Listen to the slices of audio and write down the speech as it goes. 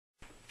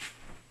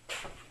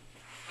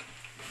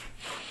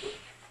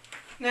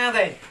Now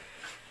then,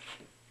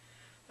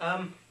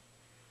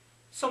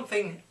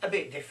 something a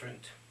bit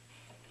different.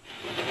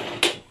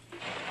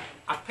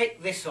 I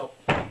picked this up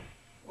a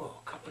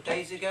couple of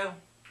days ago.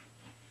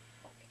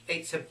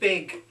 It's a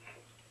big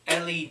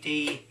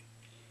LED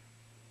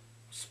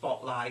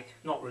spotlight,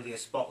 not really a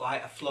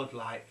spotlight, a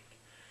floodlight,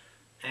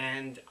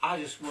 and I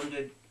just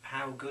wondered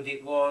how good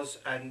it was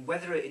and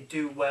whether it'd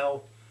do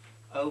well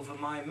over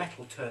my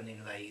metal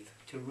turning lathe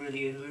to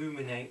really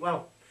illuminate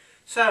well.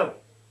 So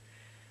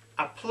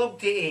I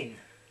plugged it in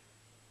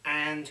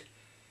and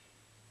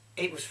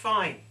it was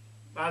fine.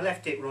 I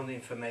left it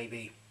running for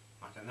maybe,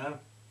 I don't know,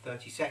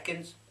 30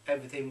 seconds.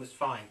 Everything was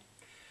fine.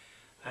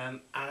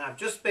 And I've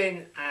just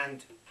been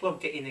and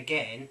plugged it in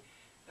again,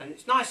 and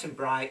it's nice and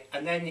bright,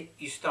 and then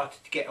you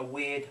started to get a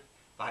weird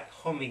like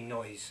humming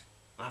noise.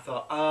 And I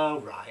thought, oh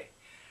right,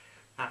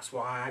 that's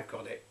why I've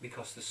got it,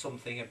 because there's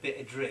something a bit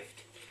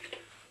adrift.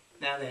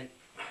 Now then,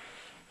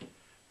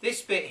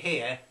 this bit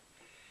here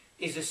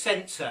is a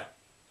sensor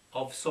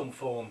of some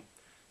form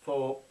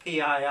for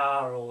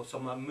PIR or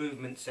some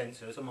movement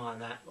sensor or something like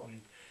that, or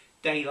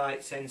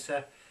daylight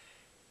sensor,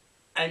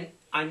 and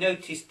I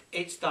noticed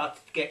it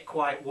started to get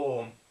quite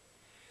warm.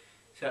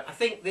 So I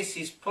think this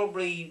is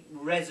probably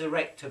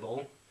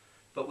resurrectable,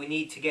 but we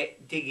need to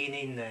get digging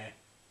in there.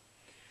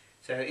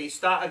 So it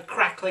started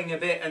crackling a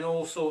bit and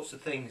all sorts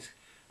of things,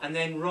 and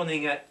then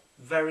running at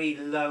very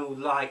low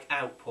light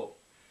output.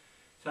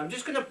 So I'm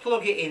just going to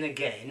plug it in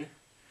again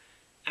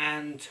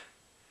and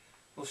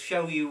we'll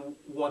show you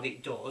what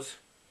it does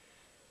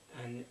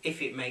and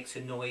if it makes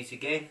a noise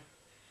again,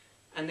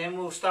 and then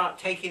we'll start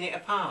taking it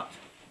apart.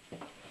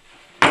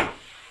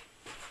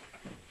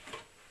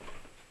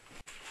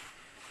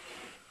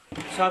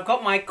 So I've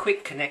got my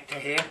quick connector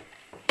here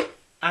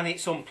and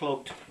it's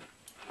unplugged,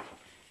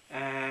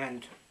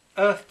 and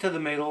earth to the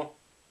middle,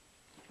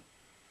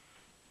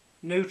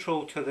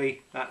 neutral to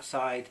that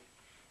side,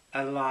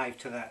 and live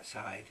to that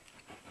side.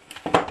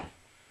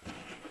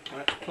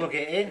 Let's plug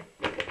it in.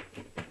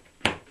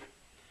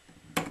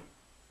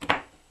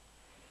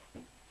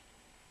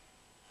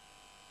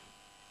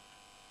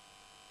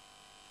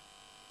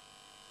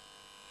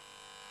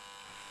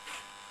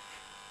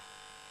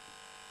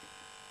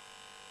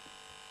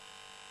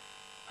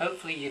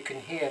 Hopefully you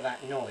can hear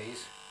that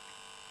noise.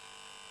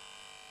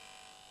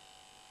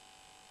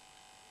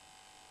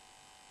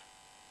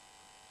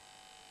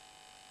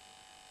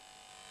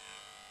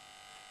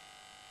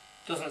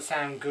 Doesn't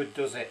sound good,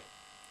 does it?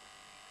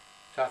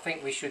 So I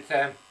think we should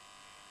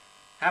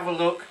have a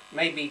look,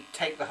 maybe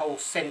take the whole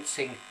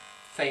sensing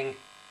thing,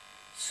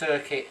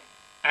 circuit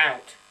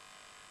out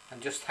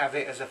and just have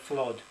it as a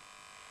flood.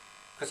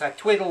 Because I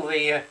twiddle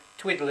the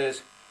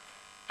twiddlers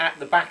at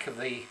the back of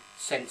the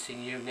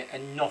sensing unit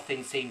and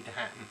nothing seemed to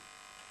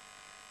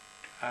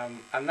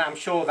happen. And I'm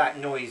sure that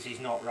noise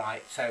is not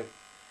right, so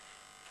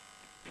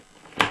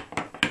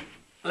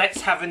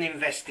let's have an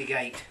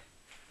investigate.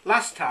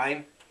 Last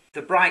time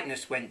the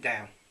brightness went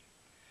down,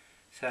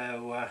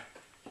 so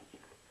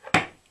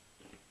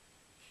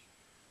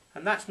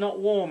and that's not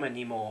warm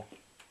anymore.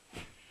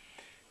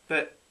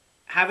 But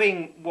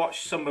having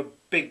watched some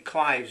of Big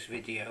Clive's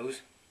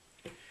videos,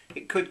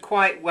 it could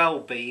quite well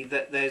be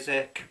that there's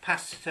a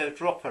capacitor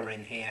dropper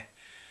in here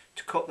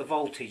to cut the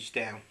voltage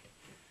down.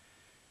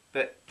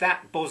 But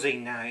that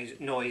buzzing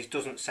noise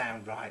doesn't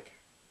sound right.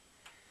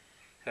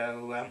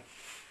 So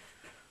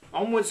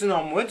onwards and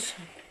onwards.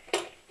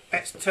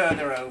 Let's turn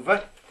her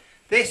over.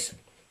 This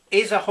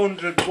is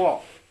 100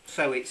 watt,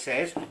 so it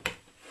says.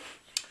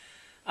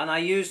 And I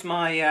used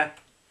my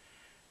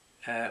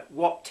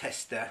watt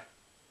tester,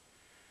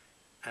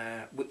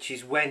 which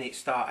is when it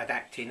started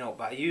acting up.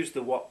 I used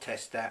the watt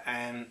tester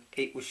and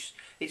it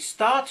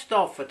started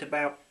off at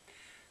about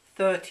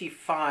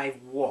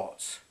 35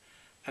 watts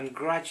and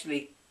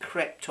gradually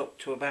crept up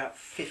to about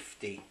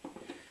 50.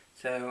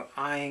 So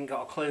I ain't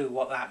got a clue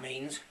what that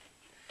means,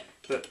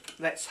 but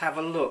let's have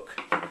a look.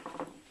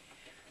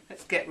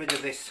 Let's get rid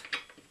of this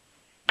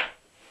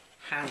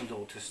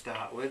handle to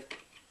start with.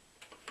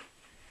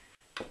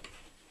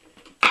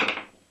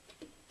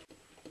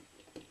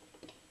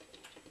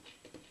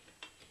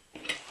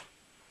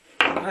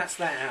 That's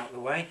that out of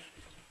the way.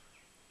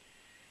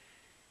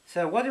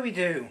 So what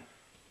do?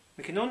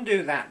 We can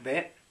undo that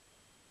bit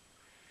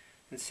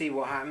and see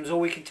what happens, or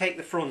we can take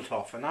the front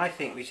off, and I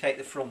think we take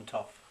the front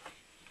off.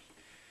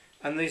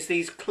 And there's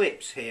these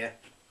clips here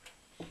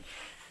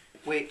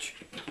which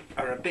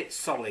are a bit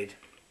solid.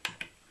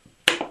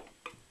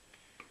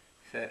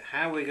 So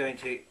how we're going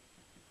to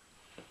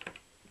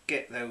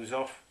get those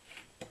off,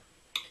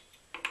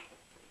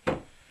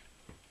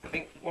 I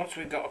think once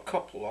we've got a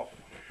couple off.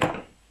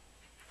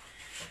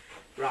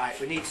 Right,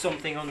 we need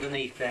something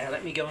underneath there.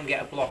 Let me go and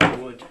get a block of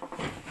wood.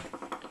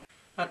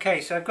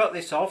 Okay, so I've got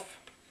this off.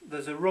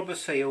 There's a rubber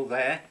seal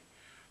there,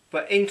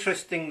 but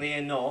interestingly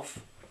enough,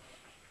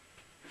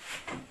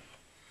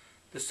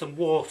 there's some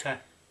water.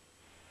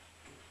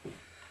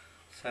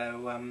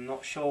 So I'm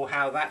not sure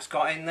how that's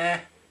got in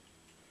there,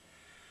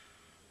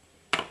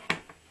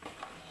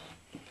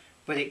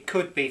 but it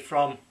could be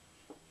from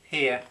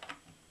here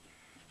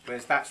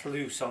whereas that's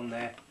loose on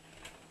there.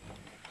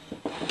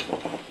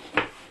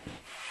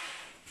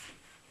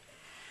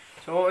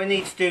 So what we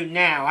need to do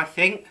now, I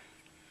think,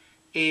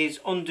 is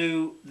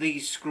undo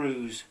these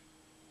screws.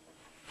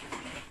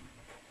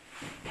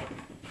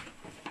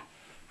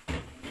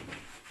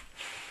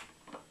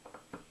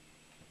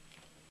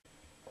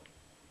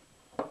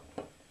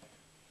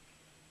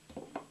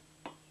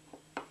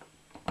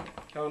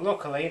 So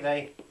luckily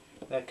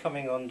they're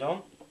coming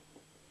undone.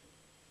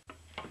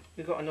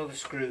 We've got another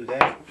screw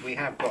there. We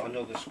have got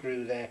another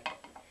screw there.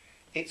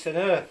 It's an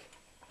earth.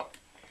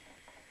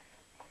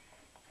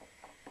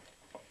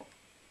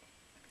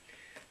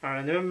 I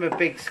remember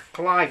Big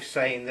Clive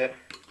saying that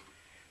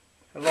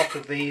a lot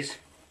of these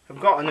have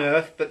got an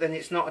earth but then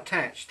it's not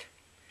attached.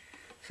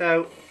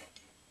 So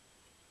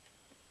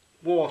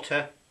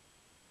water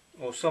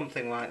or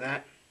something like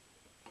that,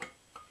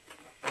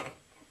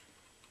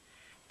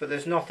 but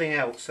there's nothing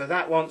else. So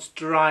that one's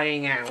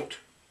drying out,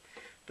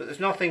 but there's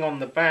nothing on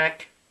the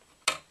back.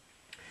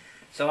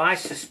 So I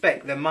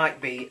suspect there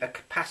might be a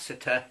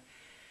capacitor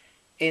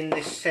in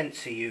this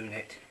sensor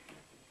unit.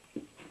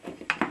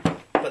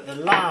 But the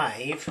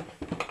live,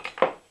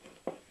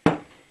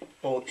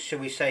 or shall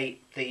we say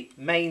the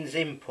mains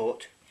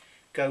input,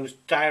 goes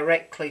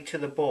directly to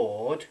the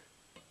board,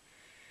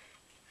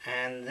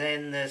 and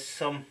then there's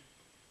some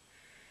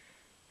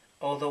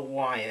other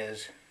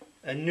wires,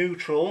 a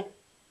neutral,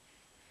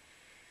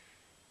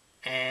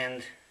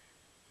 and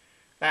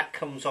that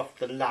comes off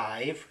the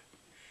live,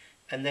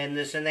 and then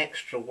there's an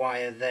extra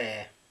wire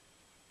there.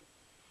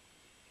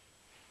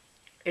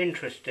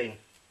 Interesting.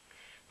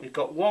 We've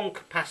got one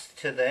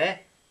capacitor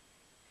there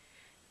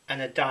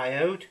and a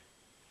diode.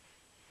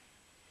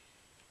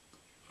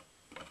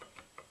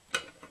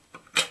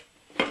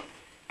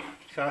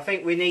 So I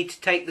think we need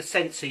to take the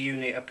sensor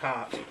unit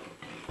apart.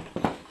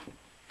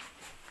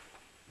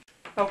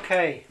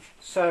 Okay,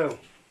 so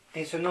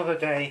it's another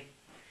day,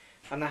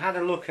 and I had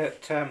a look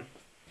at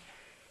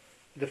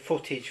the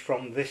footage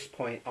from this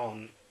point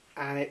on,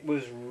 and it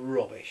was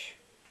rubbish.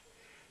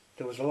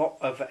 There was a lot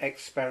of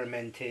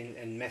experimenting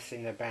and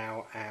messing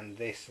about and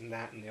this and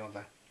that and the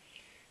other.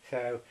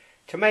 So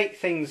to make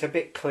things a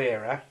bit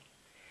clearer,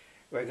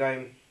 we're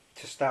going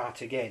to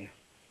start again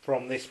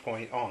from this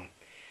point on.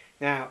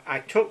 Now I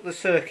took the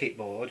circuit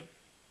board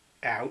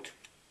out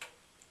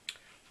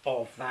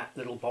of that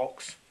little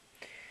box,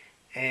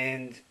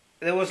 and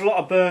there was a lot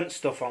of burnt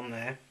stuff on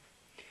there,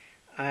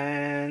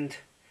 and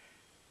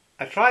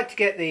I tried to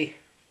get the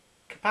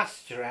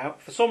capacitor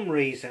out. For some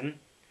reason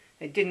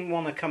it didn't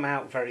want to come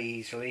out very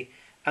easily,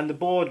 and the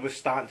board was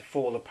starting to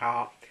fall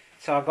apart,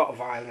 so I got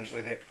violent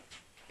with it.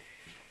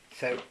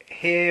 So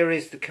here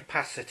is the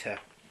capacitor,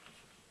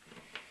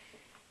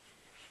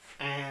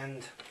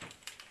 and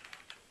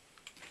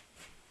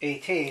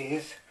it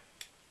is,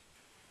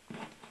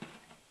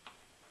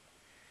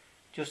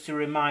 just to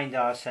remind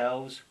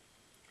ourselves,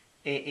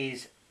 it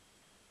is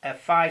a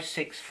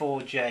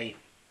 564J,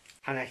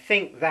 and I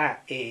think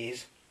that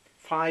is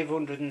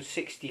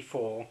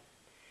 564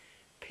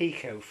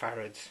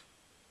 picofarads.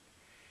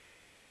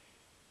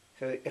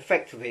 So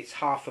effectively it's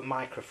half a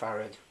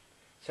microfarad.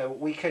 So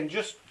we can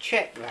just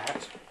check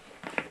that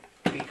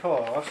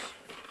because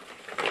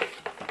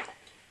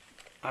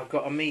I've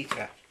got a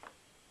meter.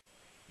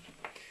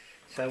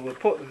 So we'll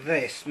put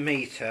this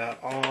meter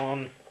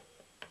on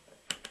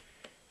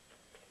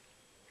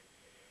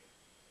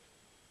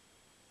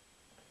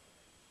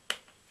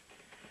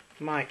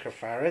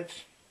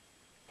microfarads,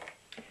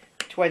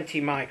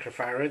 20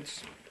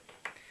 microfarads,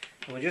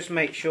 and we'll just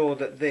make sure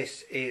that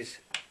this is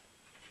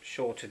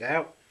shorted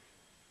out.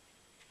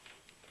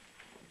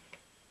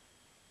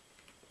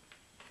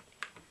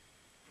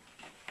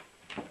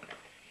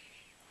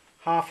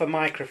 Half a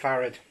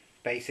microfarad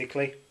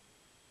basically.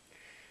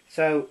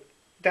 So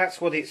that's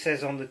what it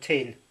says on the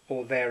tin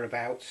or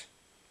thereabouts.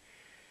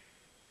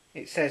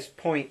 It says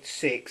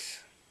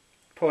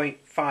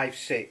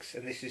 0.56,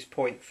 and this is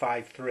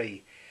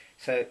 0.53.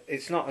 So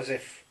it's not as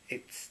if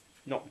it's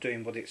not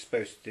doing what it's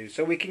supposed to do.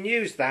 So we can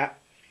use that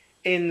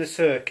in the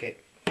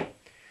circuit.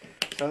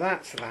 So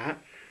that's that.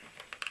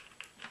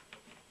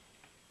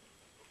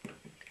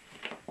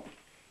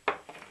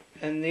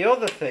 And the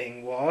other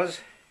thing was,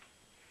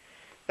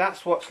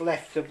 that's what's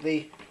left of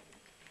the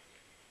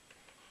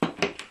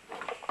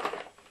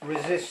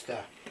resistor.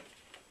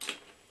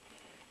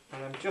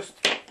 And I'm just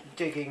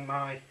digging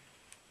my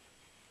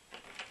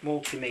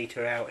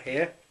multimeter out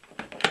here.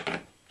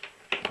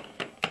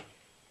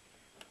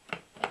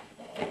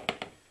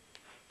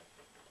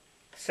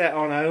 Set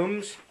on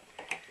ohms.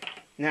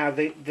 Now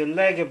the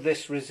leg of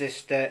this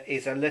resistor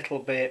is a little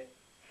bit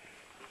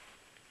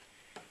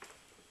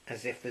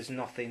as if there's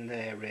nothing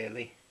there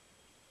really.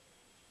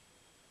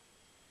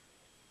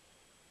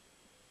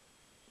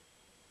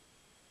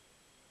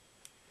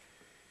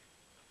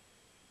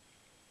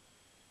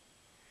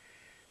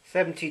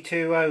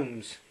 .72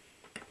 ohms.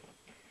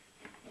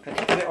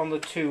 Let's put it on the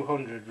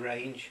 200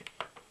 range.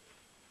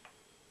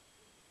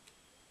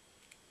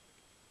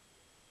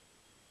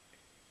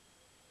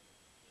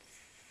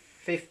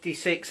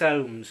 .56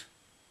 ohms.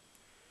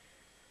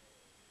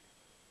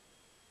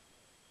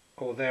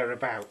 or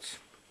thereabouts.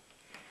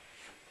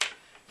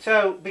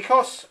 So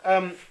because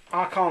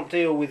I can't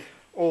deal with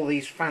all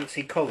these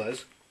fancy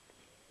colours,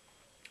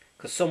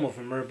 because some of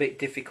them are a bit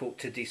difficult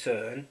to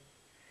discern,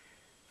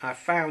 I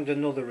found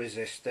another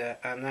resistor,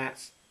 and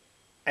that's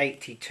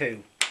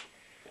 82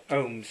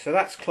 ohms, so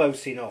that's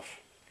close enough.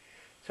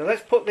 So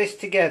let's put this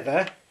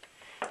together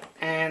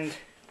and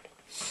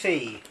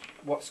see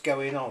what's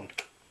going on.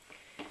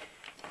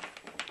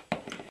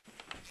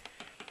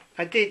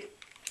 I did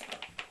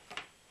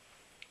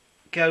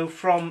go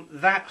from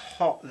that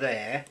hot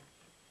there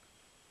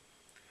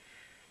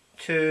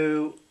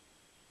to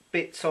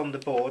bits on the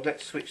board.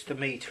 Let's switch the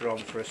meter on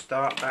for a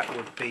start, that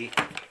would be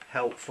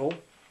helpful.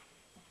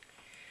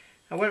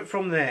 I went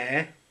from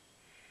there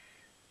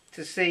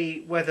to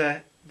see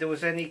whether there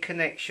was any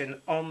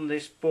connection on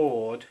this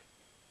board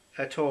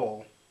at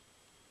all.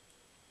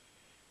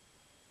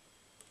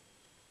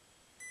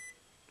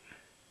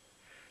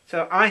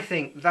 So I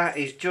think that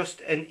is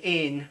just an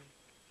in,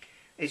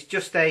 it's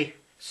just a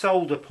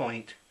solder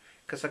point,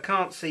 because I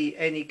can't see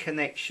any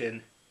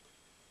connection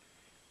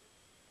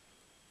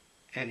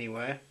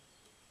anywhere.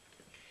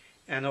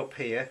 And up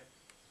here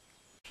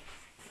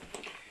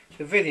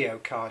the video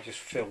card just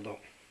filled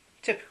up.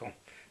 Typical.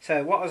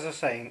 So what was I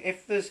saying?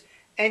 If there's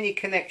any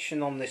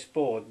connection on this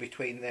board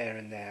between there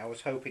and there, I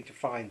was hoping to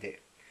find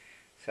it.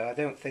 So I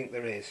don't think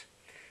there is.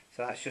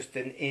 So that's just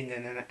an in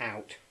and an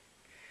out.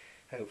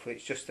 Hopefully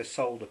it's just a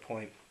solder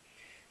point.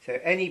 So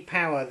any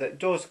power that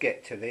does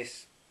get to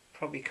this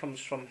probably comes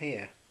from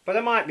here. But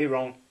I might be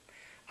wrong.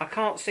 I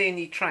can't see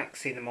any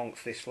tracks in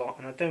amongst this lot,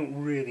 and I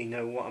don't really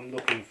know what I'm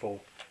looking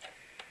for.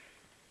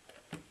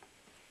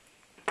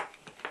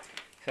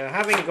 So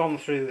having gone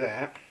through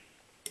that,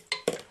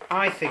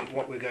 I think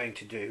what we're going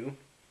to do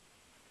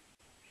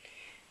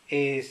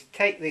is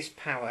take this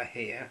power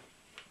here,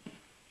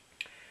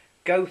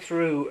 go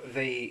through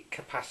the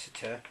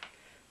capacitor,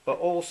 but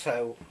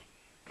also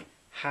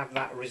have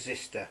that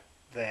resistor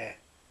there,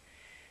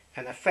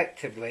 and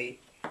effectively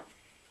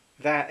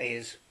that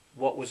is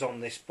what was on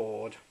this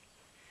board.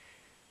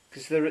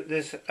 Because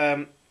there's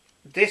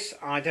this,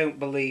 I don't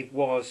believe,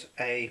 was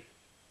a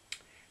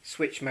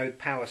switch mode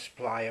power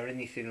supply or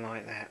anything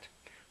like that,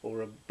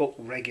 or a buck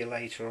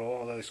regulator or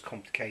all those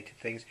complicated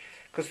things,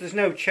 because there's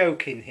no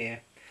choke in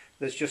here.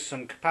 There's just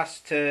some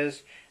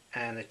capacitors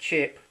and a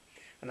chip,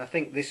 and I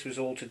think this was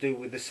all to do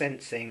with the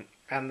sensing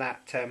and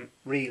that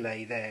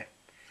relay there.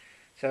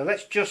 So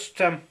let's just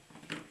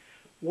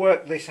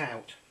work this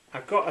out.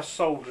 I've got a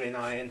soldering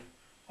iron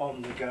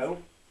on the go,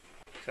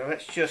 so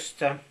let's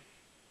just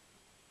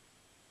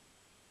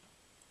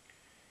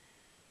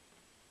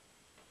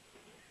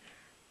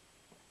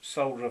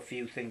solder a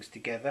few things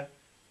together.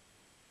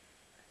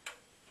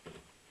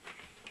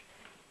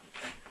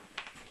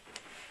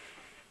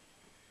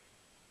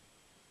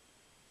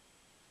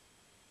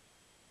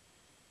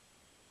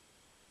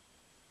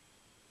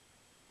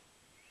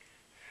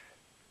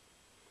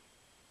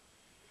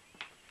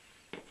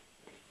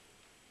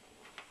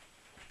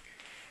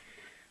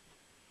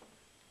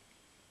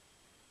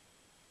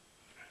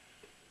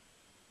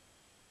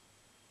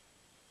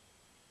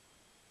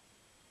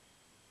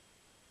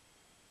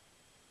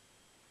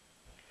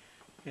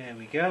 There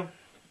we go.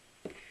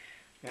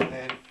 And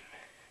then,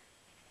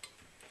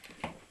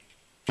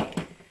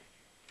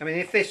 I mean,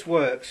 if this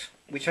works,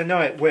 which I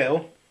know it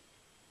will,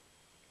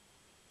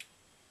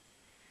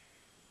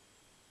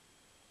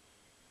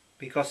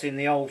 because in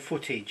the old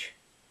footage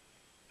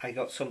I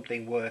got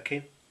something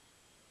working,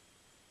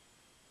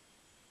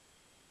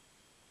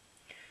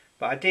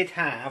 but I did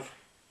have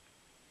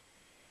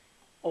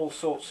all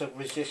sorts of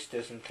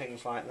resistors and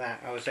things like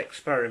that. I was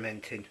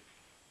experimenting,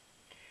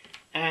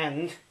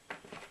 and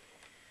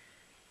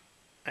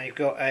I've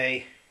got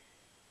a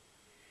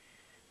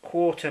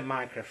 1/4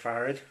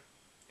 microfarad,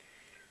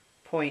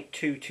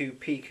 0.22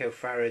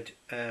 picofarad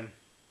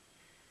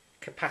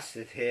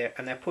capacitor here,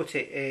 and I put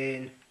it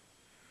in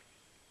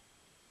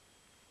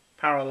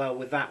parallel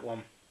with that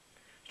one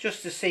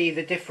just to see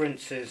the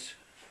differences,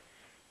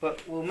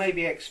 but we'll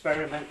maybe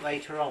experiment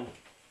later on.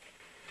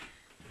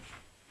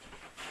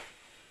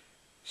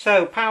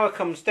 So power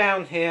comes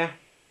down here,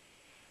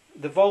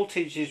 the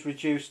voltage is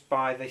reduced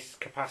by this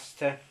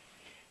capacitor,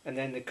 and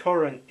then the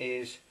current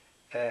is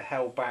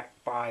held back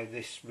by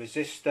this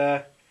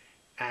resistor,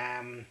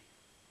 and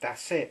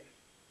that's it.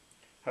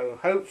 So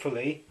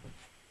hopefully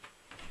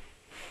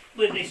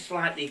with this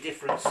slightly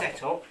different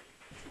setup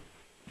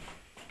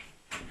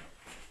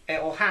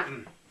it'll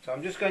happen. So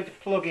I'm just going to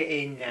plug it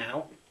in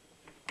now.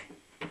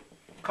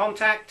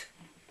 Contact,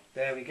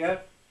 there we go.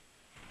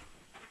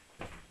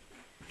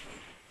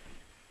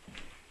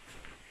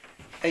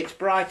 It's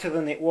brighter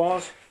than it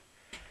was,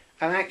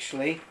 and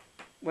actually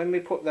when we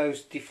put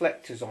those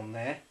deflectors on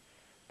there,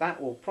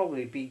 that will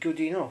probably be good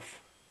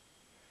enough.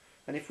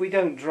 And if we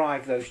don't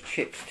drive those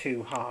chips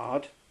too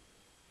hard,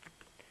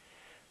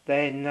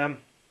 then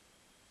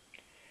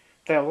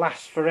they'll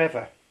last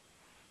forever.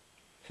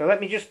 So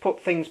let me just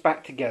put things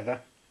back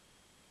together.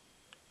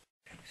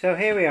 So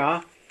here we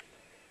are.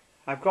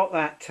 I've got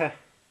that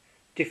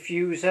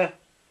diffuser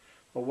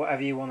or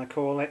whatever you want to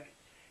call it,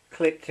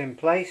 clipped in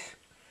place.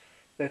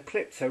 The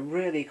clips are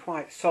really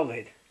quite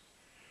solid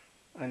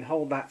and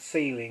hold that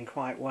ceiling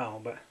quite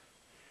well, but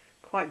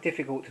quite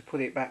difficult to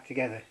put it back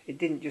together. It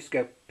didn't just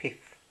go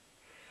piff.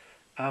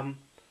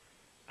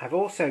 I've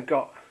also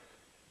got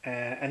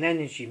an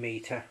energy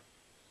meter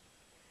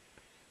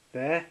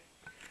there.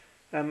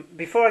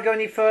 Before I go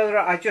any further,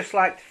 I'd just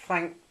like to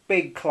thank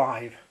Big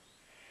Clive.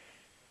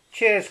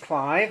 Cheers,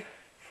 Clive,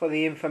 for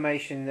the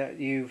information that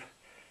you've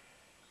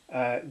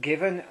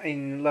given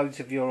in loads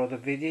of your other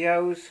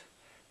videos.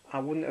 I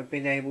wouldn't have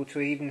been able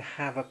to even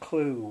have a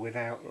clue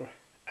without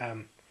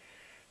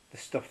the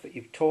stuff that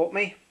you've taught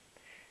me.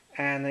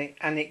 And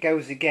it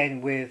goes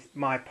again with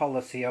my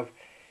policy of,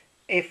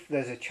 if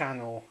there's a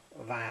channel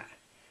that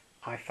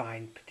I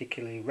find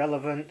particularly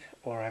relevant,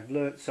 or I've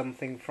learnt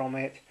something from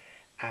it,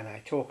 and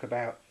I talk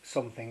about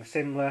something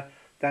similar,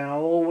 then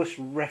I'll always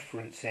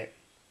reference it.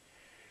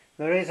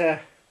 There is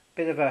a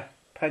bit of a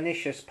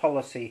pernicious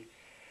policy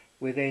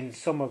within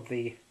some of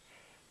the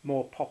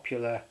more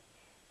popular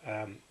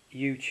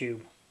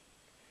YouTube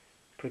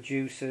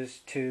producers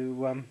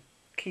to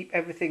keep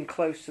everything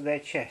close to their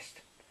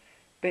chest.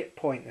 Bit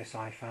pointless,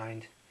 I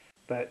find.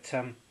 But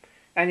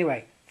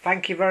anyway,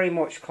 thank you very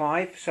much,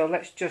 Clive. So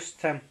let's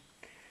just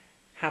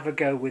have a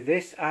go with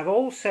this. I've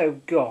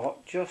also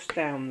got, just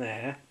down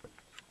there,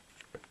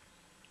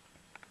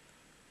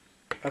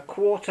 a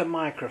 1/4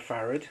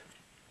 microfarad,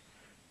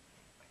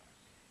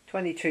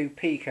 22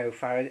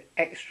 picofarad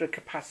extra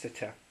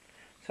capacitor.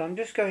 So I'm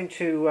just going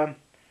to,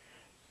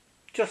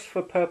 just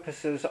for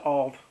purposes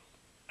of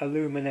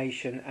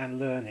illumination and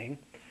learning,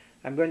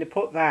 I'm going to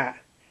put that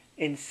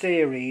in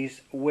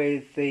series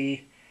with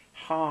the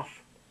 1/2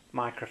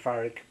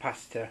 microfarad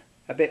capacitor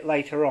a bit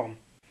later on.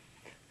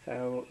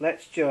 So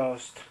let's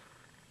just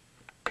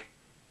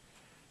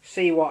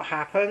see what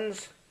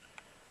happens.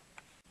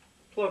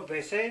 Plug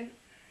this in.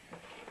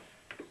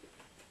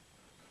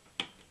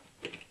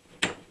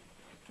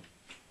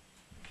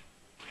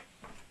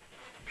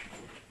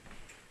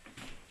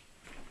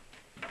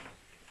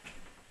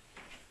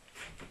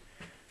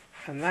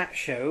 And that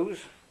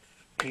shows,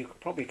 you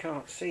probably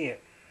can't see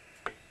it,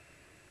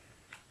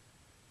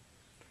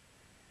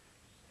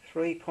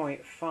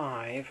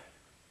 3.5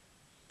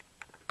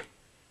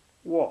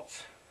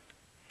 watts.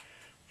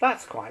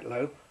 That's quite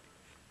low.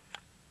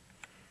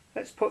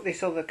 Let's put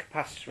this other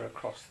capacitor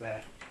across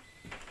there.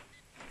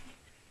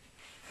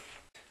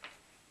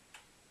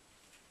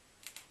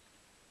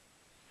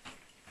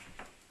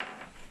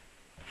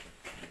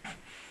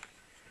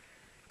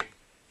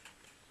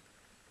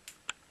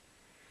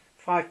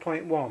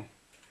 .1.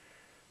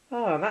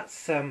 Oh,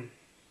 that's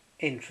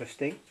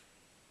interesting.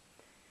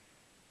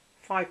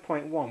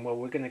 5.1. Well,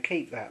 we're going to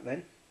keep that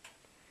then,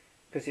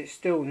 because it's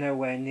still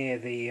nowhere near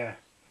the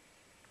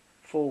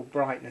full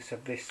brightness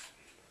of this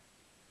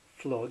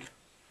flood,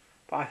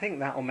 but I think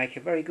that will make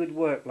a very good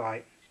work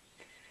light.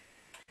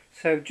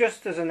 So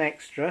just as an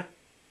extra,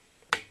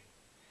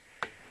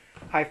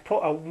 I've put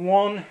a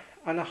 1.5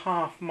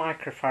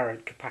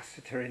 microfarad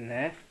capacitor in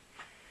there,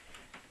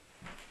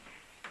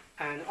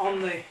 and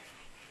on the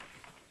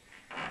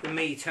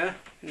meter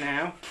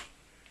now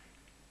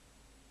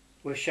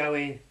we're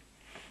showing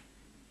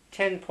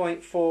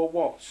 10.4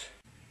 watts.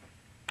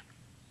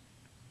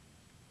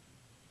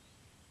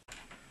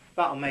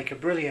 That'll make a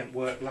brilliant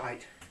work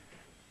light.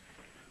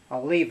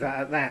 I'll leave that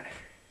at that.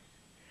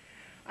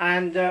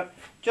 And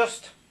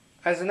just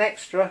as an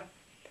extra,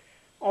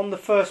 on the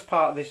first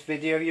part of this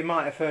video you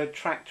might have heard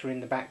tractor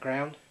in the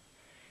background,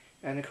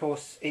 and of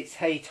course it's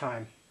hay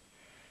time.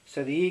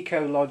 So the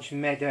Eco Lodge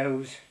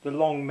meadows, the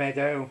long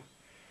meadow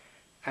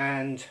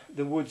and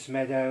the woods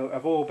meadow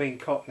have all been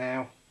cut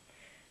now,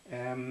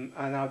 and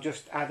I'll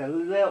just add a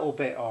little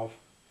bit of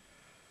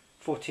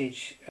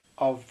footage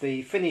of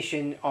the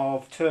finishing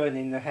of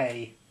turning the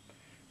hay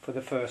for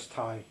the first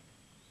time.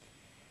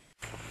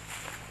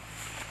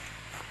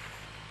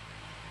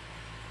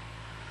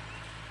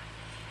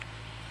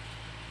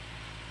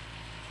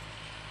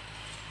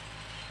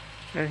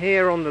 And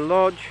here on the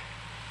lodge,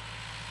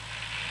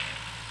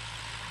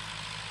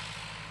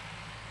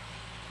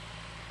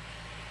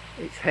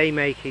 it's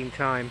haymaking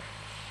time.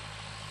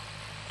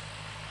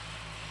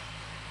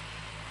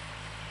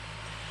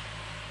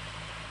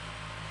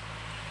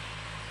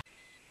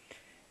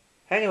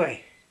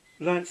 Anyway,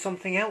 learnt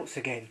something else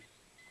again.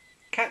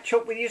 Catch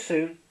up with you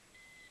soon.